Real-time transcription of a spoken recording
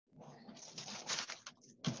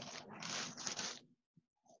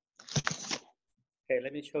Okay,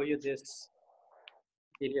 let me show you this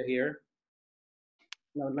video here.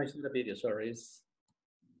 No, it's not a video, sorry. It's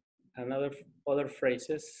other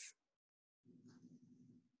phrases.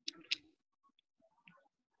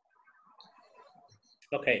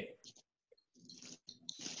 Okay.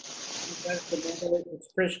 That's the number of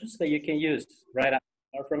expressions that you can use, right?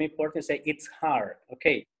 Or from important, say it's hard.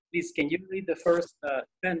 Okay, please, can you read the first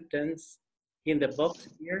sentence in the box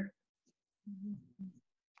here?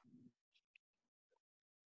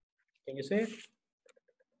 Can you see it?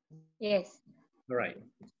 Yes. All right.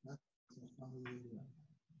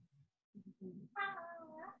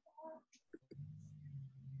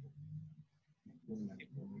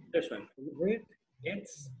 This one, can you read?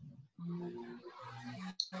 Yes.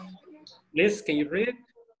 Liz, can you read?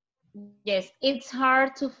 Yes, it's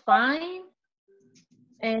hard to find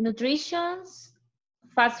nutritious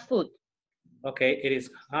fast food. Okay, it is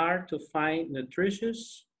hard to find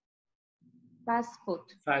nutritious Fast food.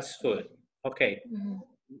 fast food. Okay.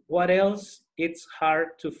 What else it's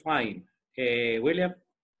hard to find? William?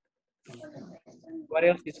 What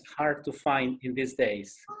else is hard to find in these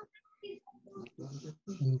days?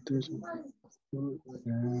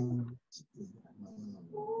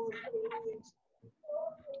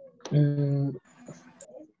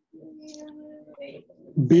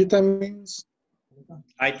 Vitamins.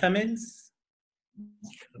 Vitamins.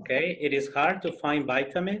 Okay, it is hard to find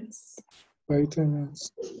vitamins.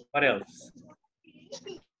 Vitamins. What else?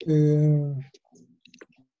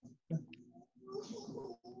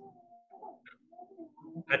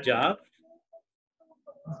 A job.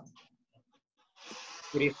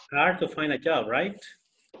 It is hard to find a job, right?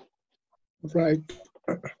 Right.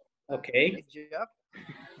 Okay.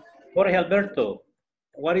 Jorge Alberto,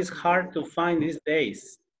 what is hard to find these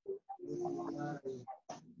days?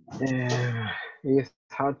 It's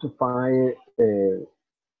hard to find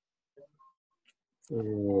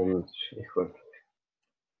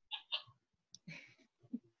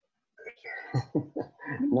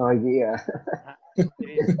no idea.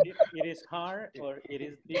 It is hard or it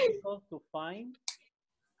is difficult to find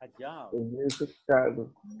a job. It's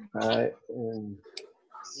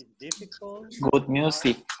difficult. Good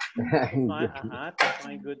music. To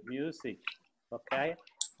find good music. Okay.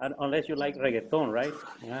 And unless you like reggaeton, right?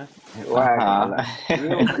 Yeah.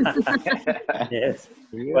 Yes.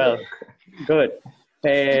 Well, good.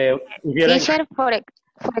 Teacher, for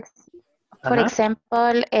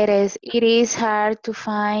example, it is hard to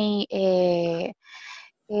find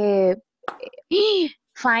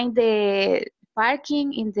find the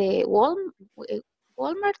parking in the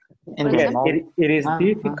Walmart. It is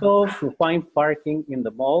difficult to find parking in the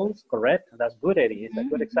malls, correct? That's good, Eddie. It's a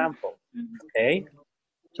good example. Okay.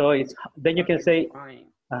 So it's then you can say,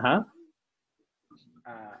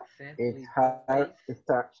 it's hard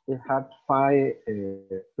to find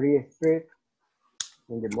free street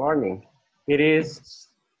in the morning. It is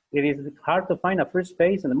hard to find a free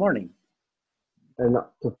space in the morning.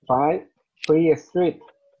 To find free street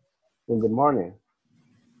in the morning.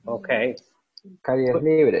 Okay. Calles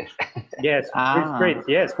libres. Yes, free streets.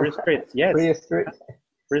 Yes, free streets. Yes. Free streets.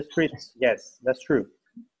 Free streets. Yes, that's true.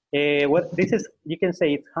 What this is, you can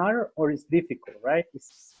say it's hard or it's difficult, right?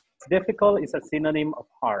 It's difficult is a synonym of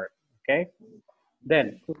hard. Okay.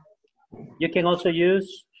 Then you can also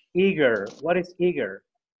use eager. What is eager?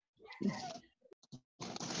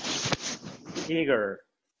 Eager.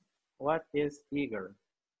 What is eager?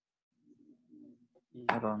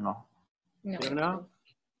 I don't know. No. You know?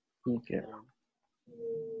 Eager.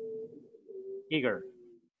 Eager.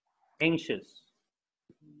 Anxious.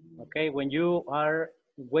 Okay, when you are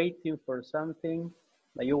waiting for something,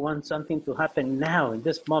 that you want something to happen now in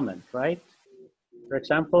this moment, right? For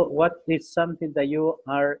example, what is something that you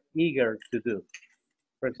are eager to do?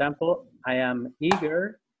 For example, I am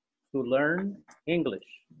eager to learn English.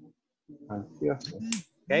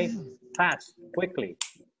 Okay, fast, quickly.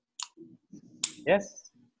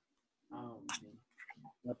 Yes?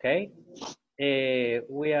 Okay.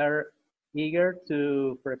 We are eager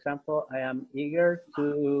to, for example, I am eager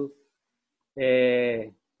to,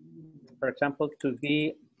 for example, to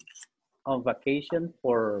be on vacation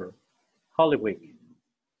for Holy Week.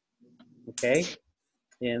 Okay.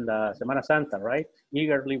 In the Semana Santa, right?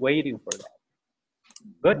 Eagerly waiting for that.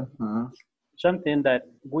 Good. Something that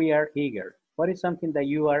we are eager. What is something that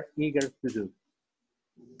you are eager to do?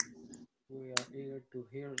 We are eager to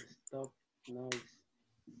hear stop noise.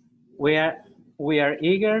 We are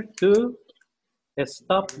eager to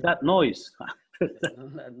stop that noise.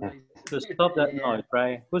 To stop that noise,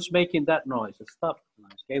 right? Who's making that noise? Stop the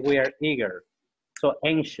noise. Okay, we are eager. So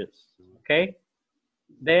anxious. Okay.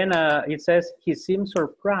 Then it says he seems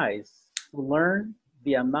surprised to learn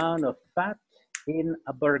the amount of fat in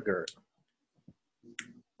a burger.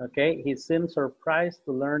 Okay, he seems surprised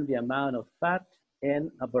to learn the amount of fat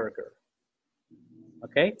in a burger.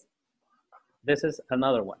 Okay, this is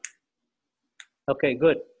another one. Okay,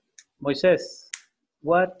 good. Moises,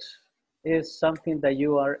 what is something that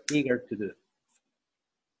you are eager to do?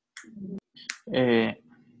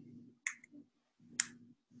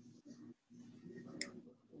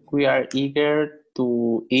 We are eager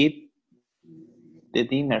to eat the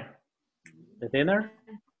dinner. The dinner?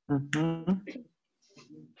 Mhm.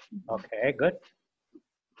 Okay, good.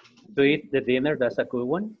 To eat the dinner, that's a good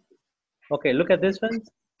one. Okay, look at this one.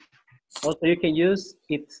 Also, you can use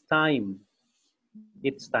it's time.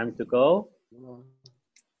 It's time to go.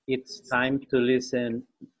 It's time to listen,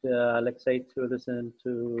 let's say to listen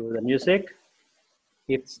to the music.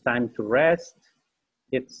 It's time to rest.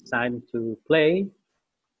 It's time to play.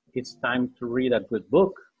 It's time to read a good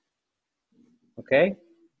book. Okay?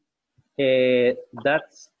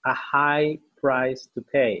 That's a high price to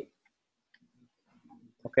pay.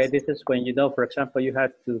 Okay, this is when you know, for example, you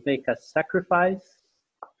have to make a sacrifice,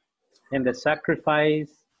 and the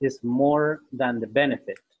sacrifice is more than the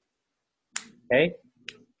benefit. Okay?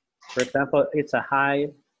 For example, it's a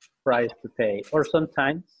high price to pay, or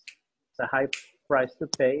sometimes it's a high price to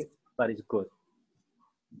pay, but it's good.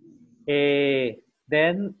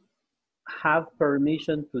 Then have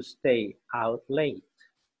permission to stay out late.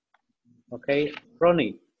 Okay,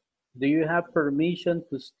 Ronnie, do you have permission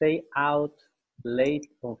to stay out late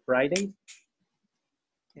on Friday?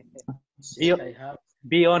 I have.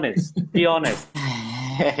 Be honest, be honest.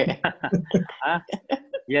 Huh?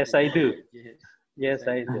 Yes, I do. Yes. Yes,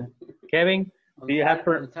 I do. Kevin, do you have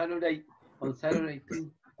on Saturday? On Saturday too.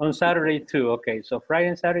 On Saturday too. Okay, so Friday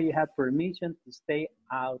and Saturday you have permission to stay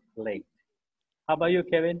out late. How about you,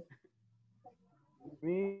 Kevin?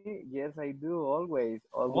 Me, yes, I do always,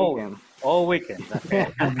 all weekend. All weekend. Okay.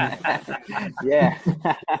 Yeah.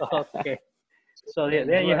 Okay. So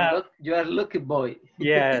there you have. You are a lucky boy.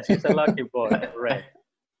 Yes, he's a lucky boy. Right.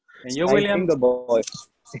 And you, I'm William? single boy.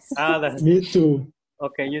 Me too.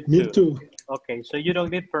 Okay, you too. Me too. Okay, so you don't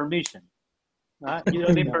need permission. You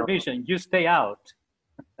don't need permission. You stay out.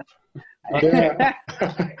 Yeah.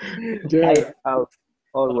 Yeah. Out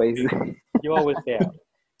always. You always stay out.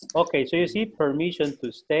 Okay, so you see permission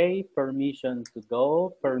to stay, permission to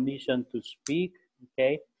go, permission to speak,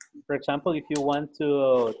 okay? For example, if you want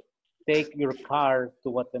to take your car to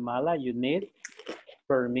Guatemala, you need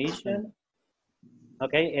permission,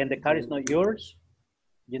 okay? And the car is not yours.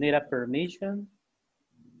 You need a permission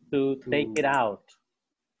to take it out.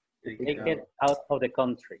 Take it out of the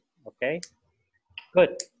country, okay?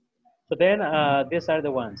 Good. So then these are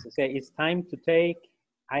the ones. Okay, it's time to take,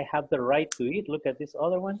 I have the right to eat. Look at this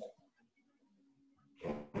other one.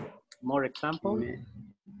 More example.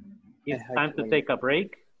 It's time to take a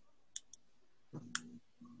break.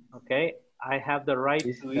 Okay, I have the right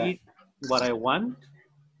to eat what I want.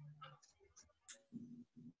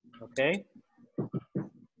 Okay.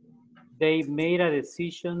 They made a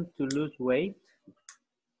decision to lose weight.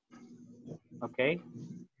 Okay.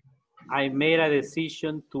 I made a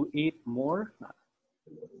decision to eat more.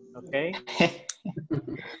 Okay.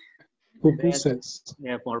 Pupusas.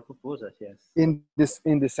 Yeah, more pupusas, yes. In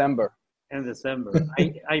December. In December.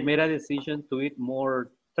 I made a decision to eat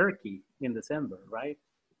more turkey in December, right?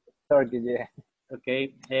 Turkey, yeah.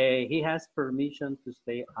 Okay. He has permission to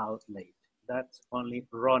stay out late. That's only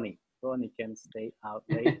Ronnie. Ronnie can stay out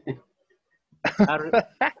late.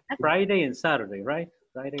 Friday and Saturday, right?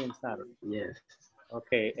 Friday and Saturday. Yes.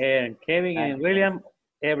 Okay. And Kevin and William,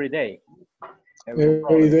 every day.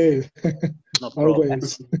 Every day. No problem.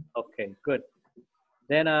 Always. Okay, good.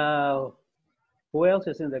 Then who else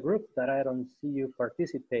is in the group that I don't see you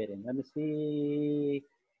participating? Let me see.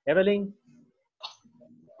 Evelyn?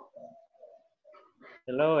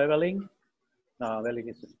 Hello, Evelyn? No, Evelyn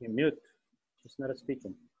is in mute. She's not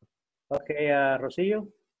speaking. Okay, Rosillo?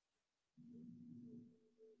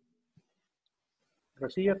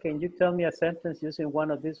 Rosillo, can you tell me a sentence using one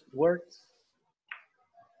of these words?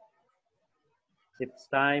 It's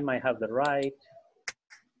time, I have the right.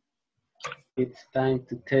 It's time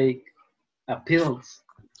to take a pills.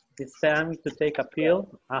 It's time to take a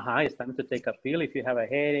pill. It's time to take a pill if you have a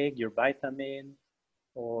headache, your vitamin,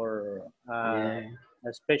 or a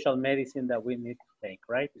special medicine that we need to take,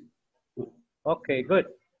 right? Okay, good.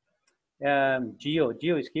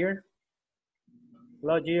 Gio is here.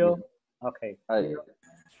 Hello, Gio. Okay. Hi.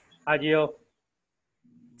 Hi, Gio.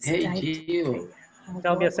 Hey, Gio.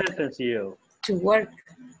 Tell me a sentence, Gio. To work.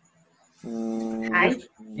 Mm, Hi.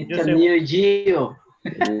 It's a new Gio.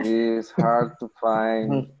 It is hard to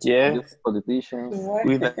find Yes, good politicians,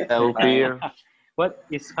 without beer. What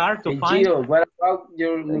is hard to Hey, find? Gio, what about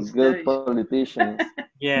your and good mustache? politicians.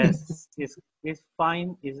 Yes, it's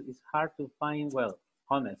fine. It's hard to find, well,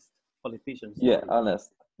 honest politicians. Yeah,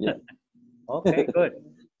 honest. Yeah. Okay, good.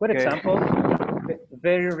 Good example.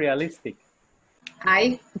 Very realistic.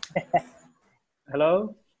 Hi.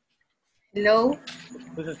 Hello? Hello.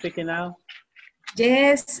 Who's speaking now?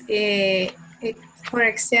 Yes. For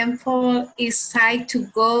example, it's time to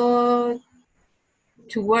go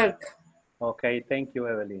to work. Okay, thank you,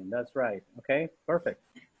 Evelyn. That's right. Okay, perfect.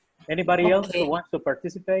 Anybody else who wants to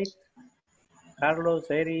participate? Carlos,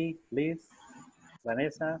 Eddie, Liz,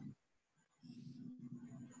 Vanessa,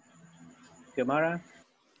 Xiomara?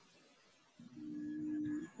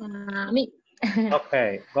 Me.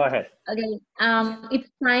 Okay, go ahead. Okay. It's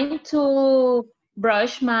time to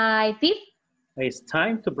brush my teeth. It's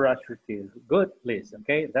time to brush your teeth. Good, Liz.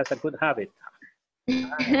 Okay, that's a good habit.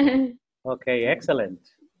 Okay, excellent.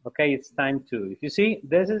 Okay, it's time to. If you see,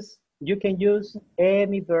 this is, you can use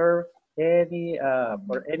any verb, any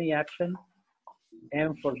for any action,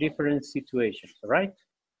 and for different situations. All right.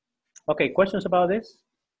 Okay, questions about this?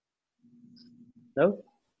 No.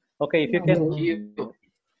 Okay, if you can.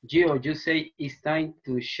 Gio, you say it's time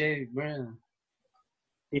to shave bread.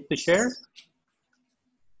 Is to share?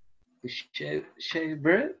 To shave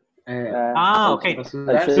bread? Okay. I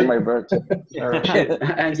shave my bird.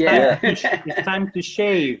 It's time to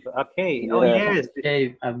shave. Okay. Yeah. Oh, yes.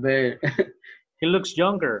 Shave a bird. He looks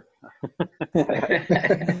younger. Okay,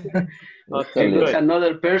 It's good.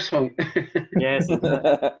 another person. Yes,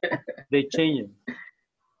 they change it.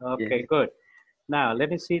 Okay, Yes. good. Now, let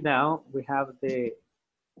me see now. We have the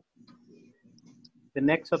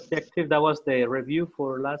next objective. That was the review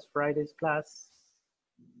for last Friday's class.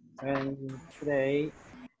 And today,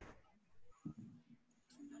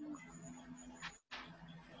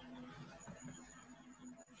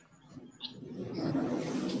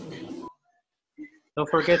 don't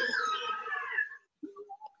forget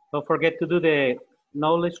to do the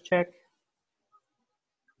knowledge check.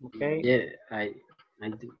 Okay. Yeah, I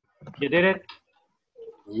do. You did it?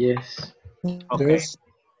 Yes. Okay. Yes.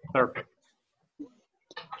 Perfect.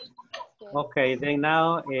 Okay, then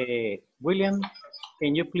now, William,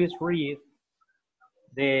 can you please read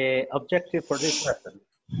the objective for this lesson?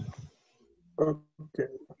 Okay.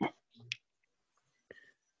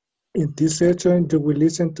 In this section, you will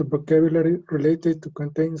listen to vocabulary related to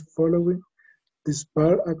contain following. This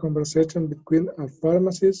part, a conversation between a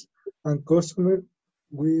pharmacist and customer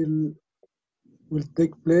will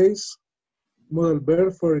take place. Modal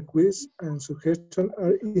verb for a quiz and suggestion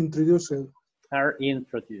are introduced. Are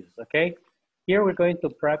introduced, okay? Here we're going to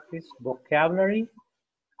practice vocabulary,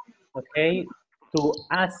 okay, to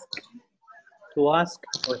ask for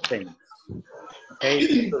things,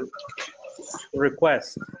 okay, to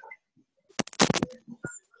request.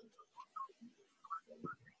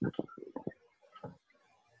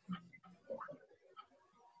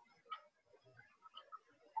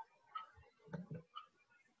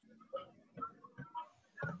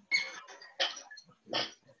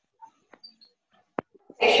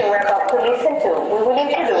 Section we're about to listen to, we will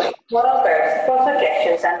introduce modal verbs for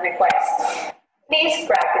suggestions and requests. Please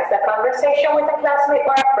practice the conversation with a classmate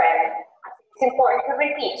or a friend. It's important to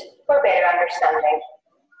repeat for better understanding.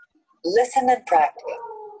 Listen and practice.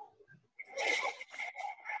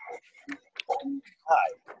 Hi,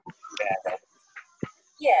 Dad.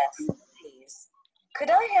 Yes, please.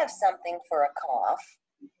 Could I have something for a cough?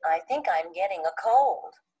 I think I'm getting a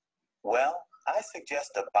cold. Well, I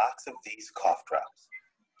suggest a box of these cough drops.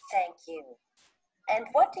 Thank you. And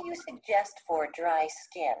what do you suggest for dry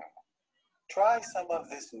skin? Try some of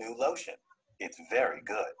this new lotion. It's very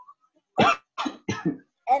good.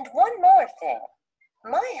 And one more thing.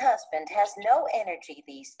 My husband has no energy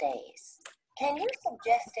these days. Can you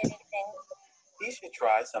suggest anything? You should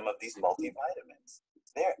try some of these multivitamins.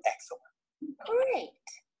 They're excellent. Great.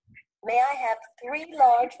 May I have 3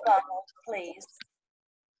 large bottles, please?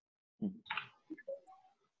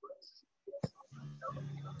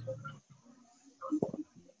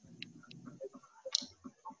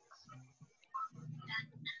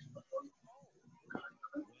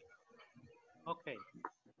 Okay.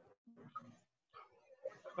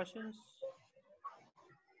 Questions?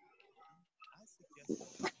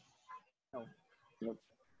 No. Nope.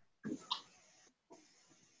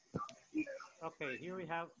 Okay, here we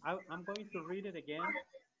have, I'm going to read it again,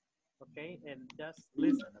 okay, and just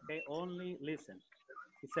listen, okay, only listen.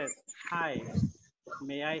 It says, hi,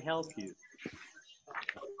 may I help you?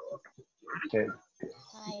 Okay.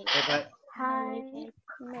 Hi. Hi.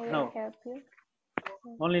 May No. I help you?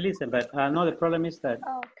 Only listen, but no, the problem is that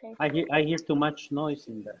Oh, okay. I hear too much noise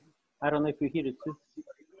in there. I don't know if you hear it too.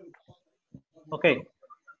 Okay.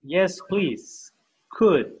 Yes, please.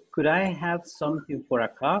 Could I have something for a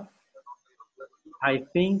cough? I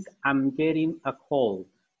think I'm getting a cold.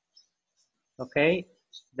 Okay.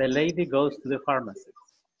 The lady goes to the pharmacist.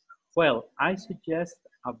 Well, I suggest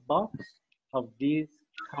a box of these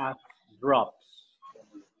cough drops.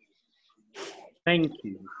 Thank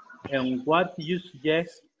you. And what do you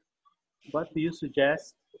suggest? What do you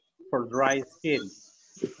suggest for dry skin?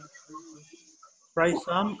 Try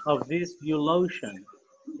some of this new lotion.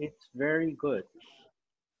 It's very good.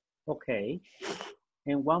 Okay.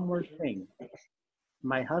 And one more thing.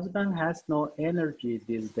 My husband has no energy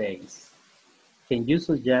these days. Can you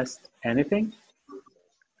suggest anything?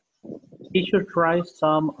 He should try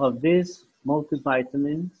some of these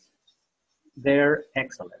multivitamins. They're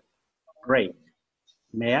excellent. Great.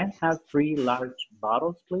 May I have 3 large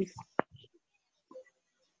bottles, please?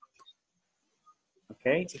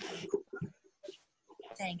 Okay.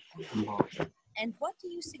 Thank you. And what do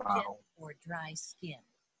you suggest for dry skin?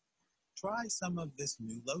 Try some of this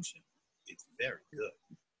new lotion. It's very good.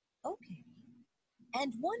 Okay.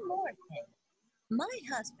 And one more thing. My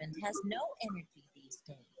husband has no energy these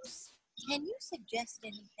days. Can you suggest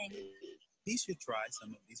anything? He should try some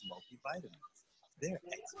of these multivitamins. They're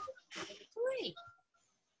excellent. Great.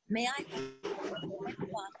 May I have 4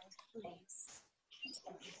 bottles, please?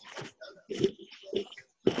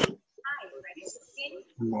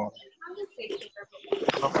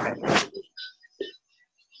 Okay.